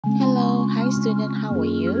Hello, hi student, how are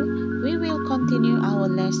you? We will continue our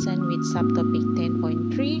lesson with subtopic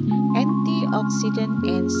 10.3 antioxidant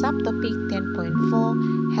and subtopic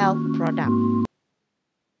 10.4 health product.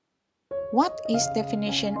 What is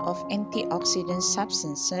definition of antioxidant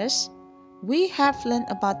substances? We have learned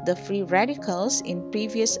about the free radicals in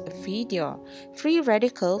previous video. Free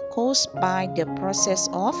radical caused by the process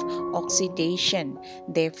of oxidation.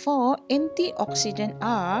 Therefore, antioxidants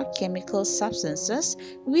are chemical substances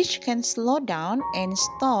which can slow down and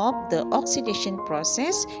stop the oxidation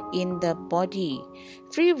process in the body.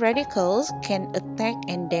 Free radicals can attack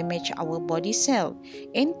and damage our body cell.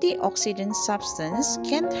 Antioxidant substance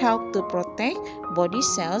can help to protect body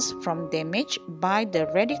cells from damage by the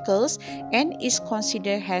radicals and is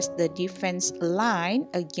considered as the defense line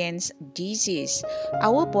against disease.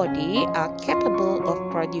 Our body are capable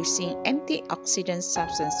of producing antioxidant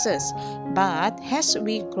substances, but as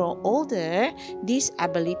we grow older, this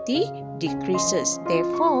ability decreases.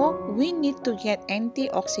 Therefore, we need to get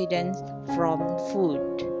antioxidants from food.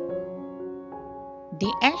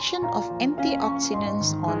 The action of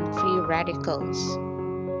antioxidants on free radicals.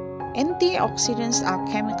 Antioxidants are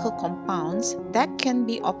chemical compounds that can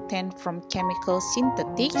be obtained from chemical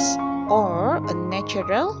synthetics or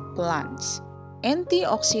natural plants.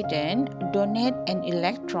 Antioxidants donate an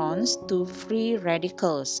electrons to free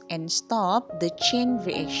radicals and stop the chain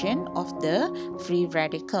reaction of the free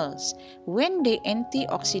radicals. When the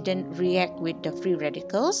antioxidant react with the free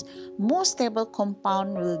radicals, more stable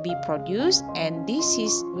compound will be produced and this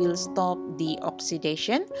will stop the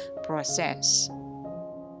oxidation process.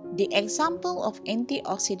 The example of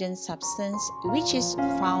antioxidant substance which is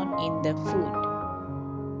found in the food.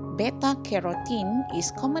 Beta-carotene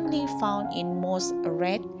is commonly found in most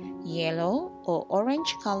red, yellow, or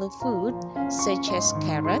orange colored food such as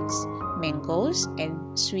carrots, mangoes,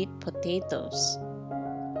 and sweet potatoes.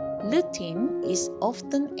 Lutein is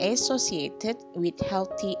often associated with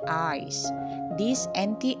healthy eyes. These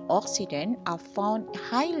antioxidants are found in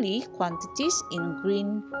highly quantities in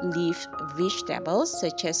green leaf vegetables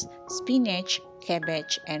such as spinach,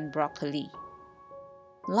 cabbage, and broccoli.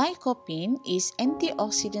 Lycopene is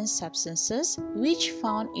antioxidant substances which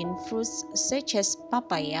found in fruits such as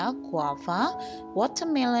papaya, guava,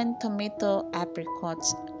 watermelon, tomato,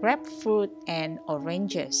 apricots, grapefruit, and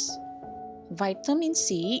oranges. Vitamin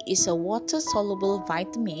C is a water-soluble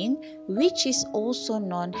vitamin which is also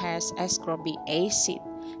known as ascorbic acid.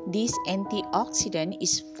 This antioxidant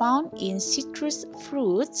is found in citrus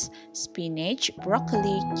fruits, spinach,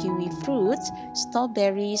 broccoli, kiwi fruits,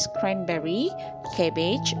 strawberries, cranberry,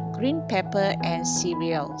 cabbage, green pepper, and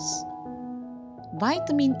cereals.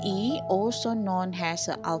 Vitamin E, also known as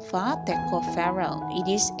alpha-tocopherol, it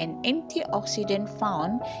is an antioxidant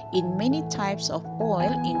found in many types of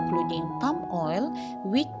oil including palm oil,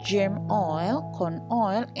 wheat germ oil, corn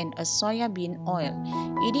oil, and a soybean oil.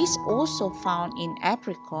 It is also found in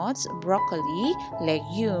apricots, broccoli,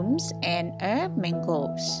 legumes, and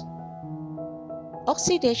mangoes.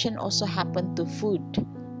 Oxidation also happens to food.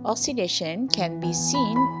 Oxidation can be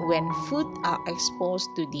seen when food are exposed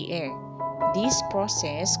to the air. This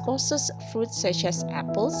process causes fruits such as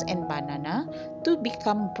apples and banana to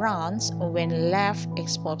become browns when left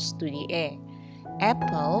exposed to the air.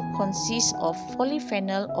 Apple consists of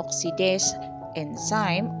polyphenol oxidase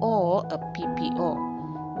enzyme or a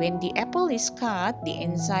PPO. When the apple is cut, the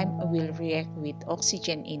enzyme will react with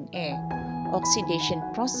oxygen in air. Oxidation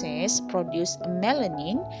process produces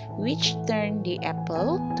melanin which turns the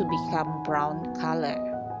apple to become brown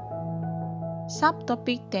color.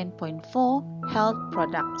 Subtopic 10.4 Health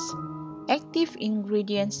Products. Active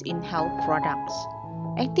ingredients in health products.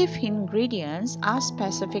 Active ingredients are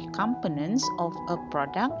specific components of a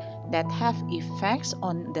product that have effects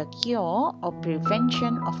on the cure or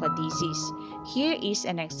prevention of a disease. Here is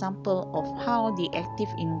an example of how the active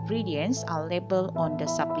ingredients are labeled on the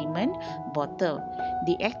supplement bottle.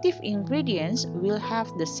 The active ingredients will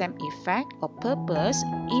have the same effect or purpose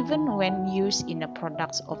even when used in the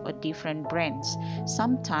products of a different brands.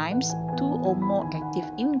 Sometimes two or more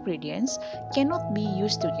active ingredients cannot be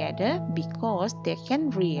used together because they can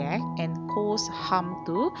react and cause harm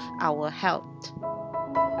to our health.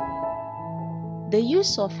 The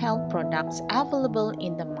use of health products available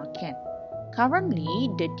in the market. Currently,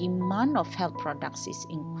 the demand of health products is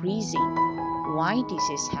increasing. Why this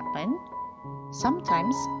has happened?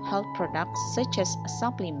 Sometimes health products such as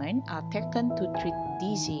supplements are taken to treat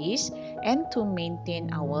disease and to maintain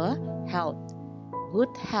our health.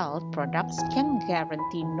 Good health products can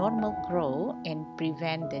guarantee normal growth and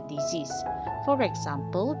prevent the disease. For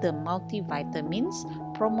example, the multivitamins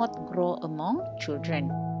promote growth among children.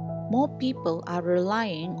 more people are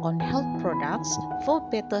relying on health products for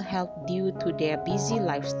better health due to their busy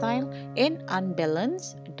lifestyle and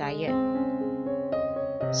unbalanced diet.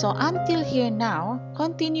 So until here now,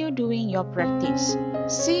 continue doing your practice.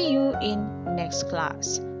 See you in next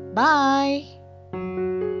class. Bye!